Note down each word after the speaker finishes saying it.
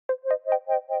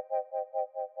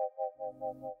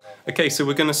Okay, so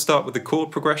we're going to start with the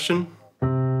chord progression.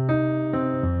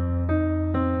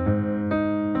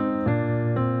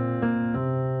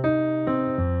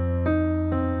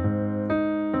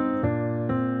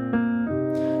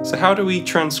 So how do we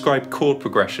transcribe chord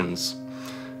progressions?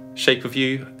 Shape of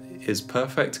You is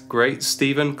perfect, great.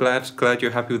 Stephen, glad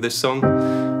you're happy with this song.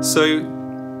 So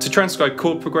to transcribe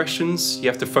chord progressions, you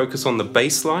have to focus on the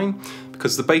bass line,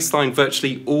 because the bass line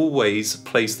virtually always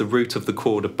plays the root of the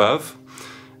chord above.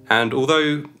 And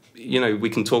although, you know, we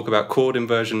can talk about chord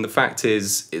inversion, the fact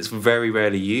is it's very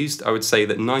rarely used. I would say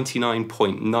that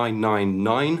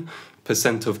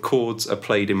 99.999% of chords are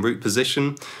played in root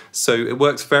position. So it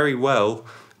works very well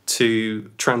to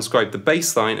transcribe the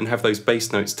bass line and have those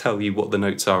bass notes tell you what the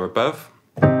notes are above.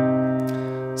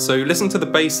 So listen to the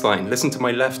bass line, listen to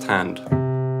my left hand.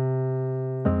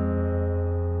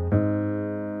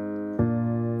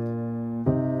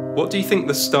 What do you think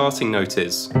the starting note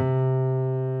is?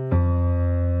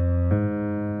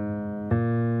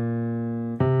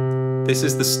 This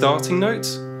is the starting note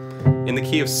in the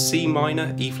key of C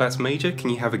minor, E flat major. Can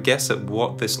you have a guess at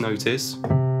what this note is?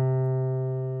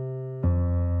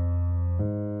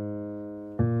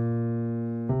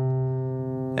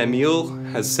 Emil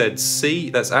has said C,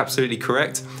 that's absolutely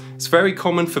correct. It's very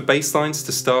common for bass lines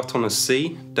to start on a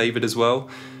C, David as well.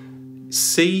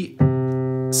 C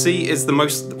is the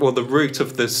most, well, the root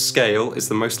of the scale is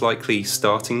the most likely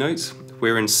starting note.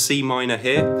 We're in C minor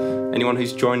here. Anyone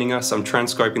who's joining us, I'm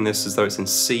transcribing this as though it's in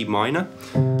C minor.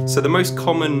 So the most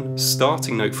common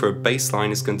starting note for a bass line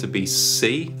is going to be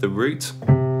C, the root.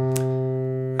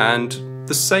 And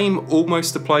the same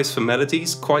almost applies for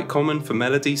melodies, quite common for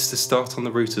melodies to start on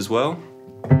the root as well.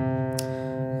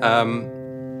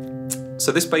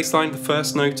 So this bass line, the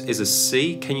first note is a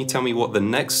C. Can you tell me what the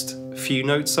next few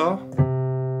notes are?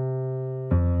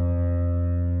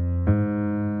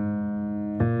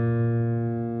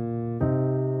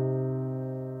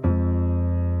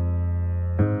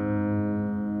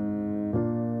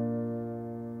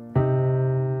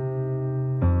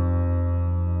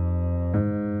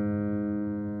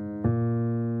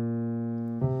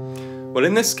 Well,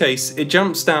 in this case, it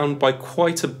jumps down by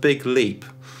quite a big leap,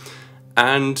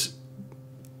 and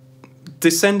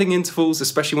descending intervals,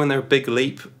 especially when they're a big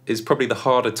leap, is probably the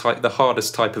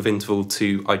hardest type of interval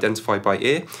to identify by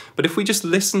ear. But if we just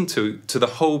listen to the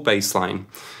whole bass line,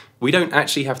 we don't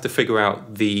actually have to figure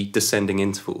out the descending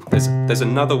interval. There's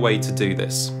another way to do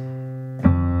this.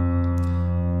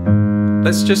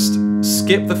 Let's just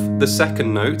skip the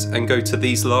second note and go to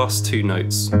these last two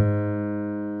notes.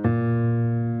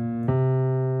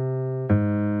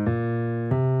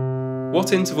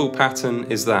 What interval pattern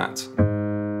is that?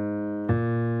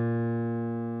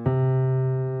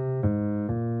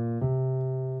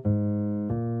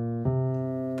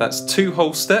 That's 2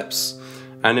 whole steps,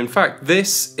 and in fact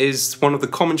this is one of the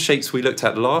common shapes we looked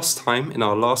at last time in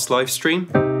our last live stream.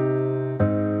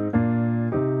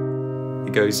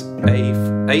 It goes A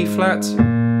flat,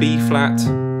 B flat,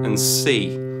 and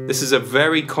C. This is a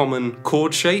very common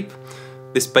chord shape.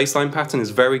 This bass line pattern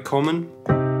is very common.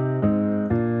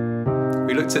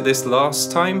 We looked at this last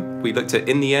time. We looked at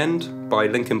In the End by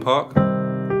Linkin Park.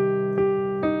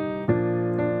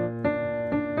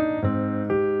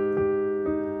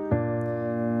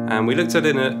 And we looked at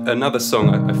it in another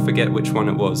song, I forget which one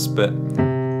it was, but...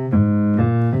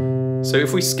 So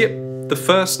if we skip the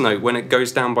first note when it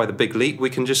goes down by the big leap, we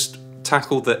can just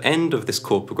tackle the end of this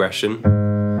chord progression.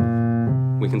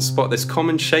 We can spot this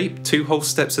common shape. 2 whole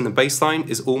steps in the bass line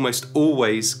is almost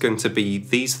always going to be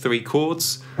these 3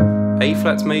 chords. A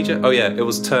flat major, oh yeah, it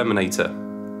was Terminator.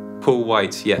 Paul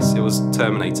White, yes, it was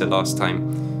Terminator last time.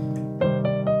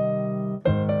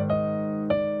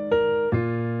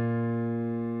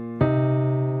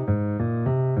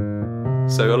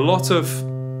 So a lot of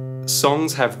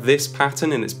songs have this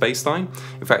pattern in its bass line.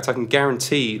 In fact, I can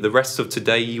guarantee the rest of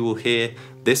today you will hear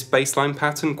this bass line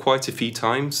pattern quite a few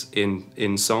times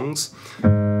in songs.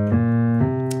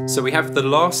 So we have the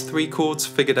last 3 chords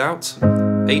figured out.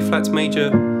 A flat major,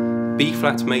 B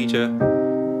flat major,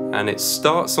 and it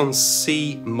starts on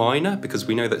C minor because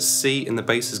we know that C in the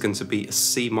bass is going to be a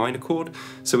C minor chord.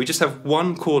 So we just have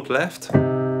 1 chord left.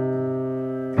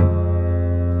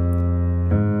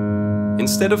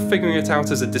 Instead of figuring it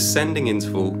out as a descending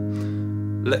interval,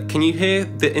 can you hear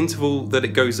the interval that it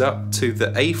goes up to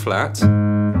the A flat?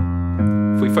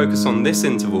 If we focus on this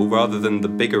interval rather than the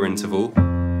bigger interval,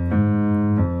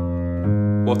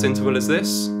 what interval is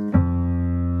this?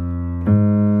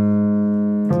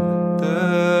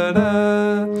 Da,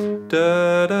 da,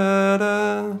 da,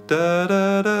 da,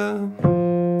 da, da.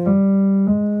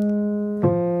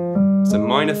 It's a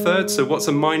minor third. So what's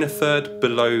a minor third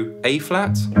below A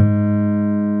flat?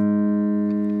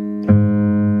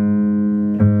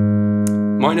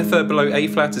 Minor third below A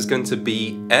flat is going to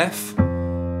be F.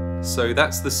 So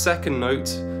that's the second note,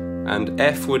 and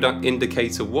F would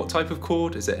indicate a what type of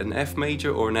chord? Is it an F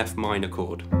major or an F minor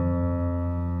chord?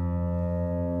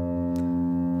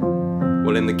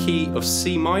 Well, in the key of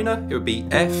C minor, it would be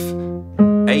F,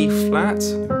 A flat,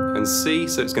 and C,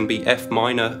 so it's going to be F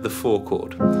minor, the 4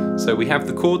 chord. So we have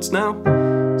the chords now: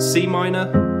 C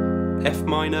minor, F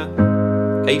minor,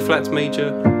 A flat major,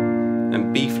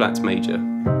 and B flat major.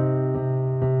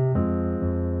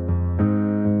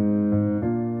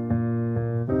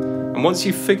 And once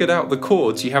you've figured out the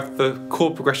chords, you have the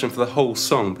chord progression for the whole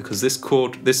song, because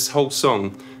this whole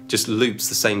song just loops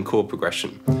the same chord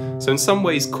progression. So in some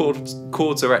ways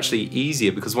chords are actually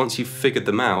easier, because once you've figured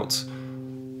them out,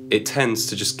 it tends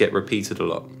to just get repeated a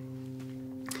lot.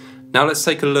 Now let's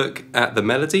take a look at the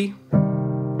melody.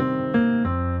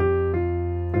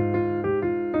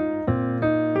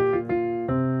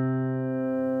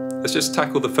 Let's just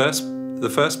tackle the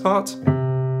first part.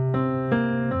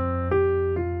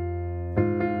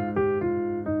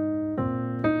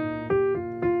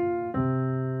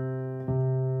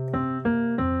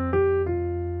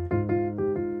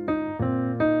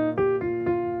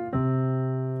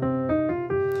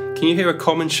 Can you hear a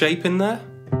common shape in there?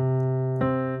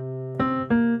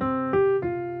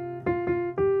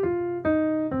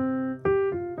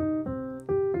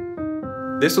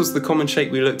 This was the common shape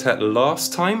we looked at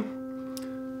last time.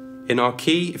 In our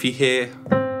key, if you hear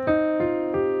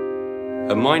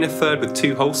a minor third with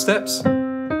 2 whole steps,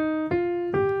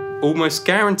 almost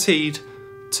guaranteed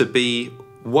to be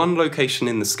one location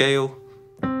in the scale.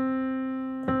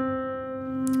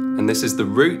 And this is the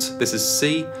root, this is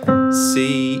C,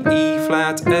 C, E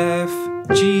flat, F,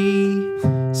 G.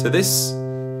 So this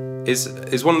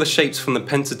is one of the shapes from the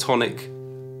pentatonic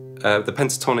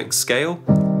scale.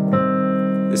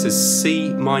 This is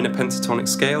C minor pentatonic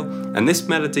scale, and this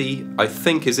melody, I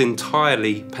think, is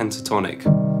entirely pentatonic.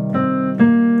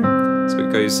 So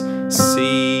it goes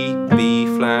C, B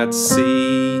flat,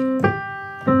 C.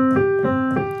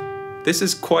 This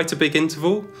is quite a big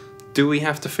interval. Do we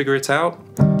have to figure it out?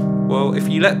 Well, if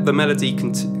you let the melody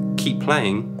keep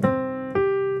playing,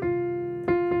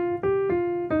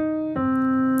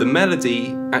 the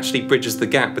melody actually bridges the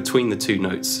gap between the 2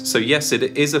 notes. So yes,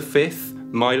 it is a 5th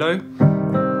Milo.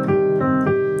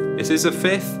 It is a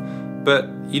 5th, but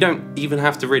you don't even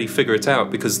have to really figure it out,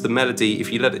 because the melody,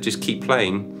 if you let it just keep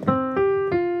playing,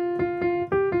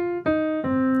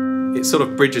 it sort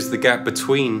of bridges the gap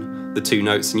between the 2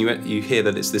 notes, and you hear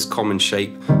that it's this common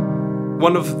shape.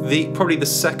 One of probably the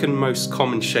second most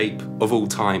common shape of all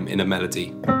time in a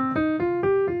melody.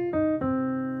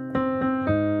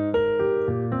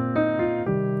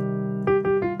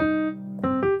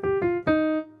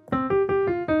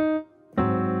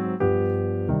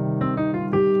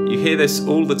 You hear this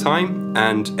all the time,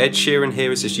 and Ed Sheeran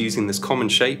here is just using this common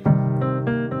shape.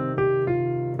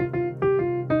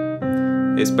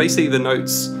 It's basically the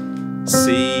notes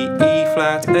C, E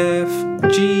flat,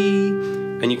 F, G,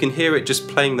 and you can hear it just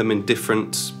playing them in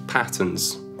different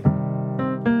patterns.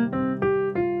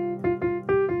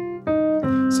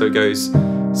 So it goes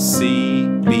C,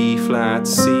 B flat,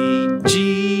 C,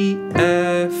 G,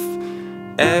 F,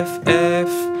 F,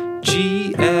 F,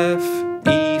 G, F,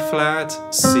 E flat,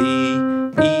 C,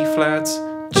 E flat,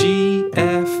 G,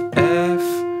 F, F,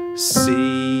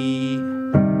 C,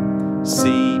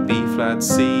 C, B flat,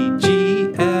 C,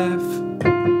 G, F.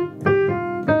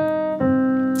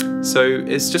 So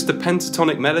it's just a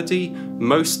pentatonic melody.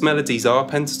 Most melodies are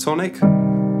pentatonic,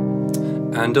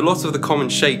 and a lot of the common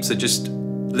shapes are just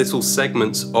little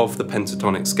segments of the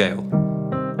pentatonic scale.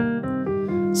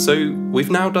 So we've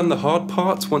now done the hard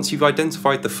part. Once you've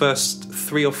identified the first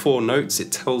 3 or 4 notes,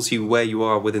 it tells you where you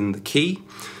are within the key,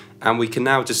 and we can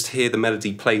now just hear the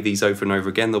melody play these over and over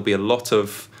again. There'll be a lot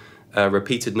of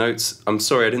repeated notes. I'm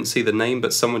sorry I didn't see the name,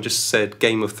 but someone just said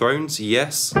Game of Thrones.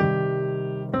 Yes.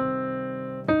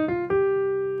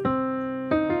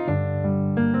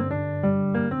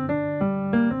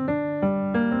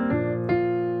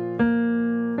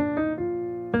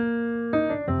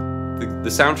 The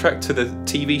soundtrack to the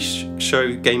TV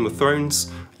show Game of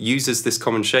Thrones uses this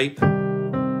common shape. A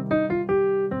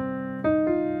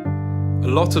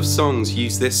lot of songs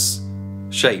use this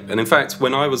shape, and in fact,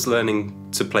 when I was learning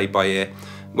to play by ear,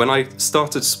 when I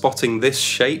started spotting this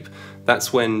shape,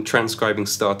 that's when transcribing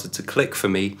started to click for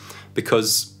me,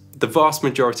 because the vast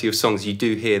majority of songs you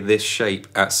do hear this shape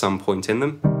at some point in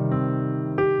them.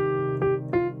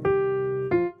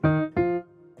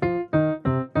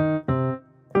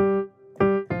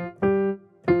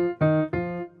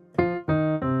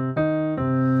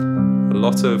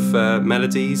 lot of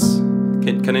melodies.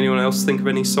 Can anyone else think of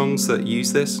any songs that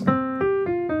use this?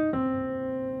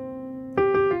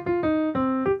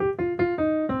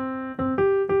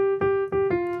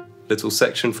 Little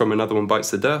section from Another One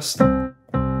Bites the Dust.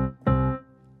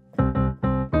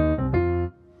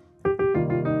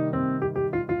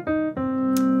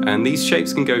 And these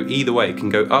shapes can go either way. It can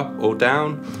go up or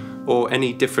down, or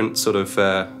any different sort of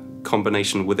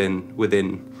combination within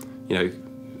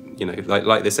you know,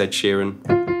 like this Ed Sheeran.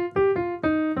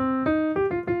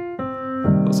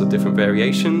 Lots of different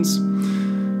variations.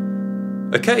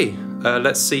 Okay,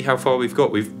 let's see how far we've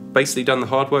got. We've basically done the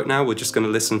hard work now. We're just going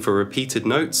to listen for repeated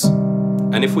notes.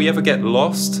 And if we ever get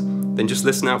lost, then just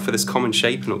listen out for this common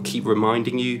shape and it'll keep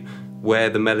reminding you where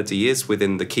the melody is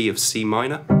within the key of C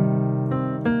minor.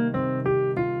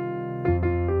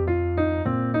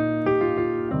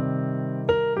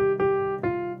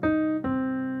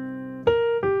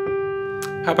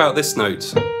 How about this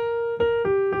note?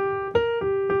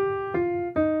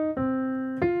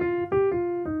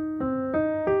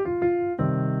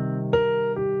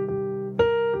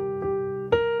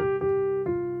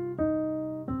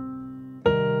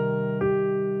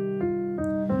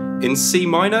 In C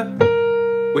minor,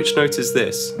 which note is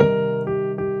this?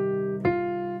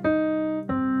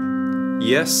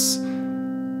 Yes,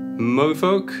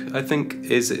 Movoke, I think,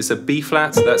 is a B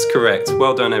flat. That's correct.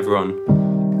 Well done, everyone.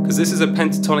 Because this is a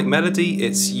pentatonic melody,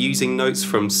 it's using notes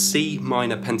from C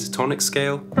minor pentatonic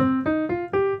scale.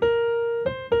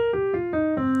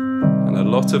 And a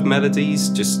lot of melodies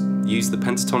just use the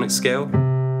pentatonic scale.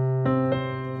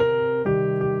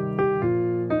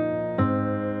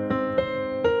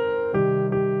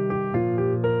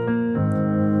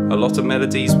 A lot of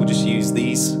melodies will just use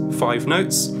these 5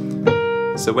 notes.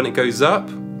 So when it goes up,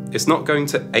 it's not going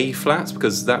to A flat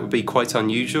because that would be quite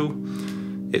unusual.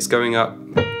 It's going up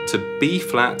to B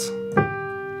flat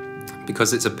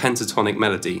because it's a pentatonic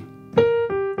melody.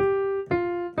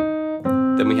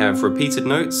 Then we have repeated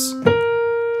notes.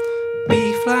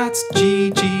 B flat,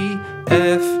 G, G,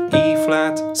 F, E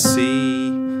flat, C,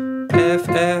 F,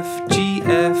 F, G,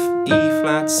 F, E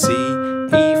flat, C,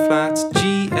 E flat,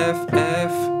 G, F,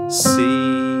 F, C.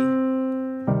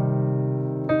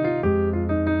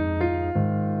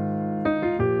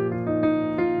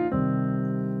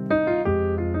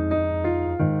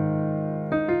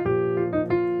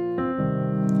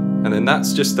 And then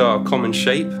that's just our common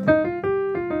shape.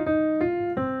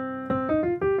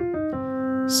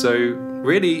 So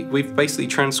really, we've basically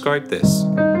transcribed this.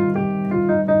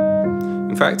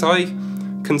 In fact, I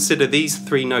consider these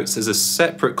 3 notes as a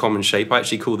separate common shape. I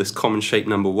actually call this common shape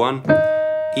number 1.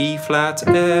 E flat,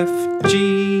 F,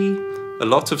 G. A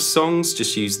lot of songs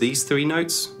just use these 3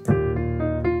 notes.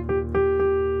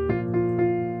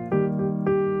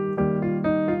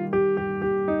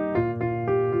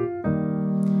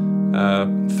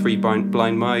 Three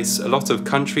Blind Mice, a lot of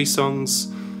country songs.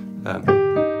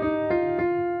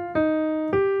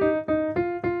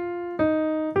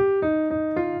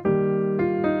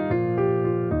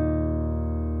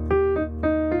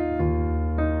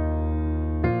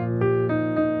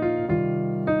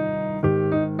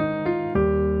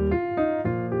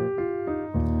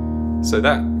 So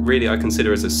that really I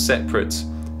consider as a separate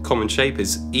common shape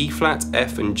is E flat,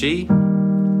 F and G.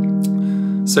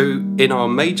 So in our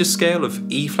major scale of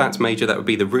E flat major, that would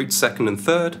be the root 2nd and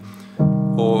 3rd,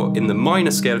 or in the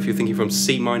minor scale, if you're thinking from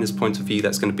C minor's point of view,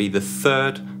 that's going to be the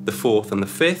 3rd, the 4th and the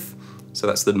 5th. So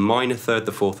that's the minor 3rd,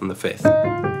 the 4th and the 5th.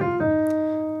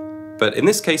 But in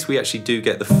this case, we actually do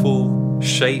get the full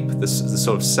shape, the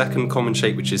sort of second common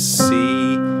shape, which is C,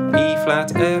 E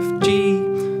flat, F, G.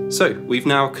 So we've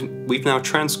now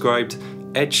transcribed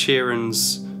Ed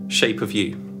Sheeran's Shape of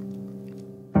You.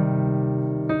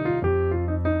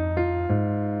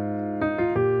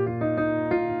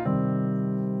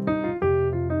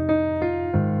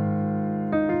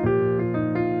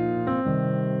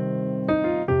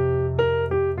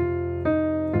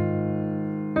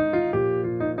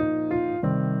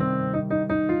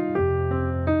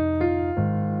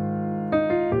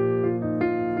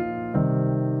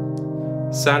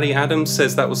 Sally Adams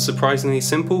says that was surprisingly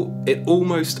simple. It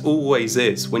almost always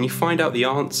is. When you find out the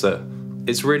answer,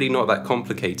 it's really not that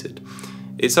complicated.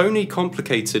 It's only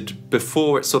complicated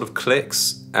before it sort of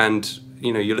clicks and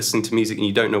you're listening to music and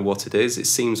you don't know what it is. It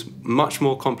seems much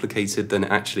more complicated than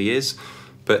it actually is.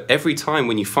 But every time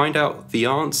when you find out the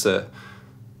answer,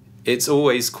 it's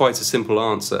always quite a simple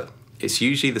answer. It's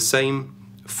usually the same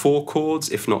 4 chords,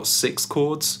 if not 6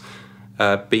 chords,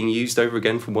 being used over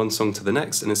again from one song to the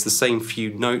next, and it's the same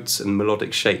few notes and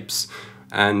melodic shapes.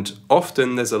 And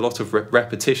often there's a lot of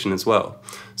repetition as well.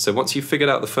 So once you've figured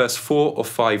out the first 4 or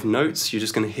 5 notes, you're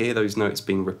just going to hear those notes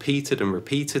being repeated and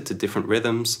repeated to different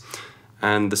rhythms.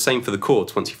 And the same for the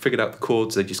chords. Once you've figured out the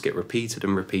chords, they just get repeated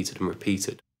and repeated and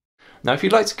repeated. Now, if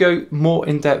you'd like to go more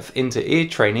in depth into ear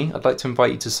training, I'd like to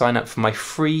invite you to sign up for my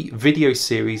free video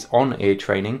series on ear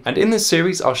training. And in this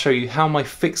series, I'll show you how my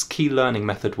fixed key learning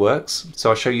method works.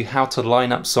 So I'll show you how to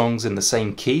line up songs in the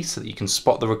same key so that you can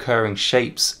spot the recurring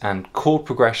shapes and chord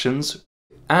progressions.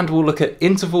 And we'll look at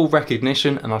interval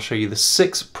recognition, and I'll show you the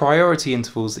 6 priority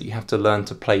intervals that you have to learn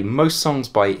to play most songs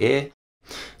by ear.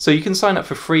 So you can sign up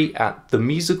for free at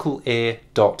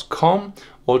themusicalear.com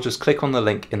or just click on the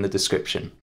link in the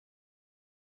description.